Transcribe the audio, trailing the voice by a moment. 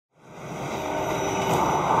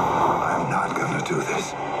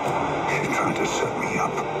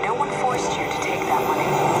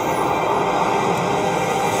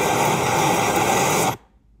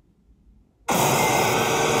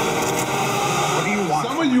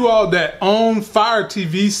you all that own Fire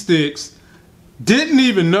TV sticks didn't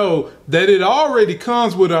even know that it already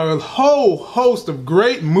comes with a whole host of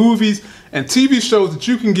great movies and TV shows that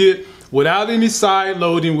you can get without any side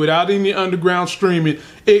loading, without any underground streaming.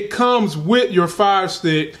 It comes with your Fire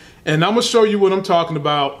Stick, and I'm gonna show you what I'm talking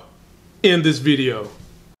about in this video.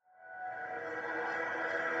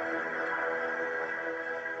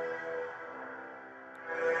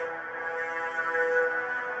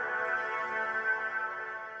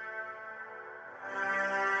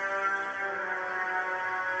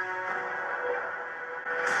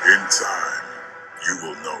 In time, you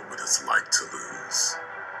will know what it's like to lose.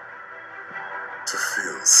 To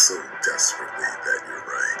feel so desperately that you're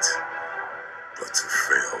right, but to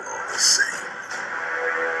fail all the same.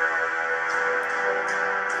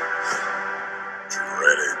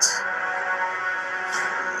 Dread it.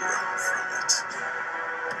 Run from it.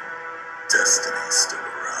 Destiny still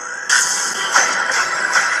arrives.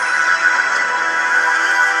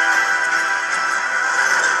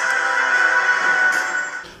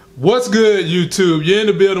 What's good, YouTube? You're in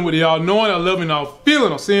the building with y'all knowing, I loving, y'all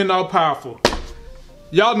feeling, I'm seeing y'all powerful.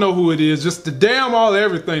 Y'all know who it is, just the damn all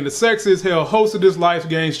everything, the sexy as hell host of this Life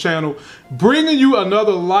Games channel, bringing you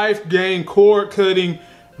another Life Game cord cutting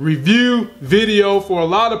review video for a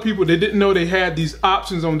lot of people that didn't know they had these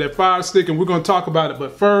options on their Fire Stick, and we're going to talk about it.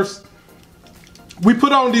 But first, we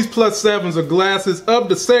put on these +7s or glasses of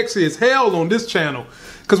the sexy as hell on this channel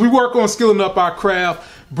because we work on skilling up our craft,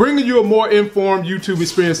 bringing you a more informed YouTube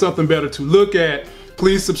experience, something better to look at.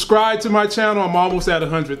 Please subscribe to my channel. I'm almost at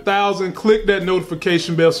 100,000. Click that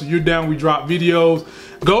notification bell so you're down when we drop videos.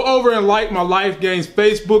 Go over and like my Life Games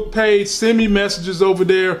Facebook page. Send me messages over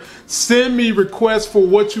there. Send me requests for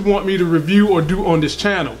what you want me to review or do on this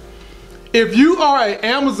channel. If you are an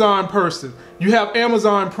Amazon person, you have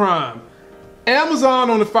Amazon Prime. Amazon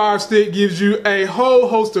on the Fire Stick gives you a whole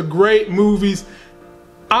host of great movies.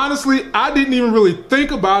 Honestly, I didn't even really think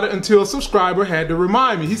about it until a subscriber had to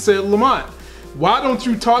remind me. He said, Lamont, why don't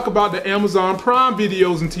you talk about the Amazon Prime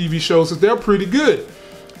videos and TV shows, because they're pretty good.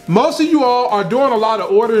 Most of you all are doing a lot of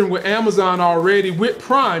ordering with Amazon already with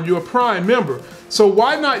Prime. You're a Prime member. So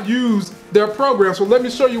why not use their program? So let me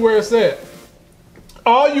show you where it's at.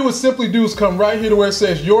 All you would simply do is come right here to where it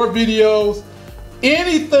says your videos.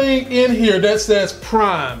 Anything in here that says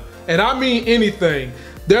Prime, and I mean anything.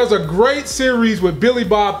 There's a great series with Billy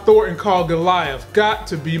Bob Thornton called Goliath. Got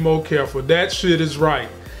to be more careful. That shit is right.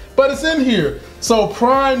 But it's in here. So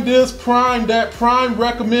Prime this, Prime that, Prime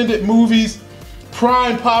recommended movies,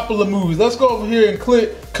 Prime popular movies. Let's go over here and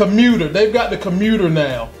click commuter. They've got the commuter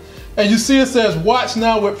now. And you see it says watch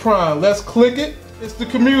now with Prime. Let's click it. It's the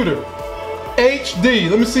commuter. HD.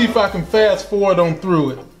 Let me see if I can fast forward on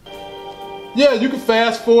through it. Yeah, you can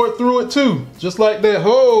fast forward through it too. Just like that.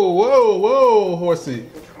 Whoa, whoa, whoa, horsey.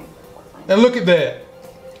 And look at that.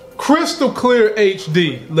 Crystal clear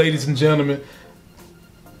HD, ladies and gentlemen.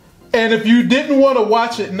 And if you didn't want to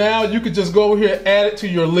watch it now, you could just go over here and add it to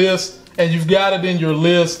your list, and you've got it in your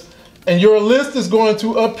list. And your list is going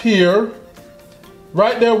to appear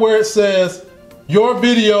right there where it says your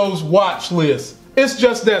videos watch list. It's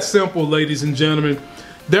just that simple, ladies and gentlemen.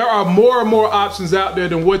 There are more and more options out there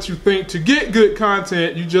than what you think. To get good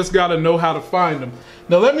content, you just got to know how to find them.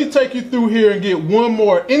 Now let me take you through here and get one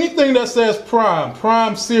more. Anything that says Prime,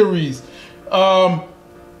 Prime series.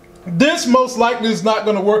 This most likely is not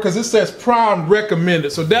going to work because it says Prime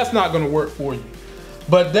recommended. So that's not going to work for you.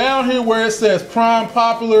 But down here where it says Prime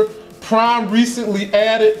popular, Prime recently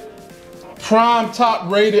added, Prime top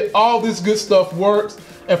rated, all this good stuff works.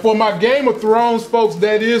 And for my Game of Thrones folks,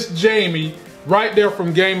 that is Jamie. Right there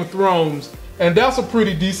from Game of Thrones, and that's a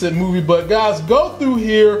pretty decent movie. But guys, go through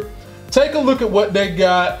here, take a look at what they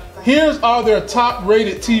got. Here's all their top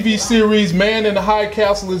rated TV series. Man in the High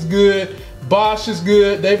Castle is good, Bosch is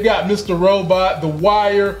good, they've got Mr. Robot, The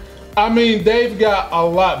Wire. I mean, they've got a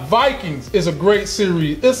lot. Vikings is a great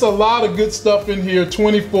series. It's a lot of good stuff in here,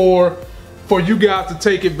 24 for you guys to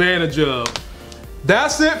take advantage of.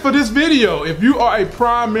 That's it for this video. If you are a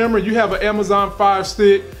Prime member, you have an Amazon Fire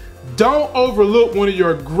Stick, don't overlook one of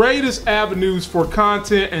your greatest avenues for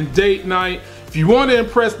content and date night. If you want to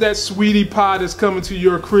impress that sweetie pie that's coming to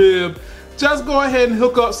your crib, just go ahead and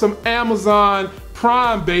hook up some Amazon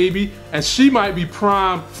Prime, baby, and she might be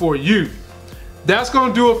prime for you. That's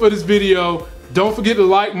going to do it for this video. Don't forget to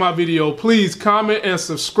like my video. Please comment and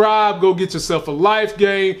subscribe. Go get yourself a Life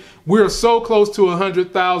Game. We're so close to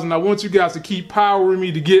 100,000. I want you guys to keep powering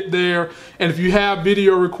me to get there. And if you have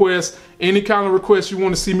video requests, any kind of requests you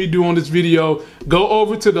want to see me do on this video, go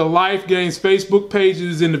over to the Life Games Facebook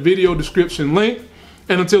pages in the video description link.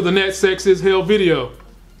 And until the next Sex is Hell video,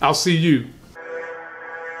 I'll see you.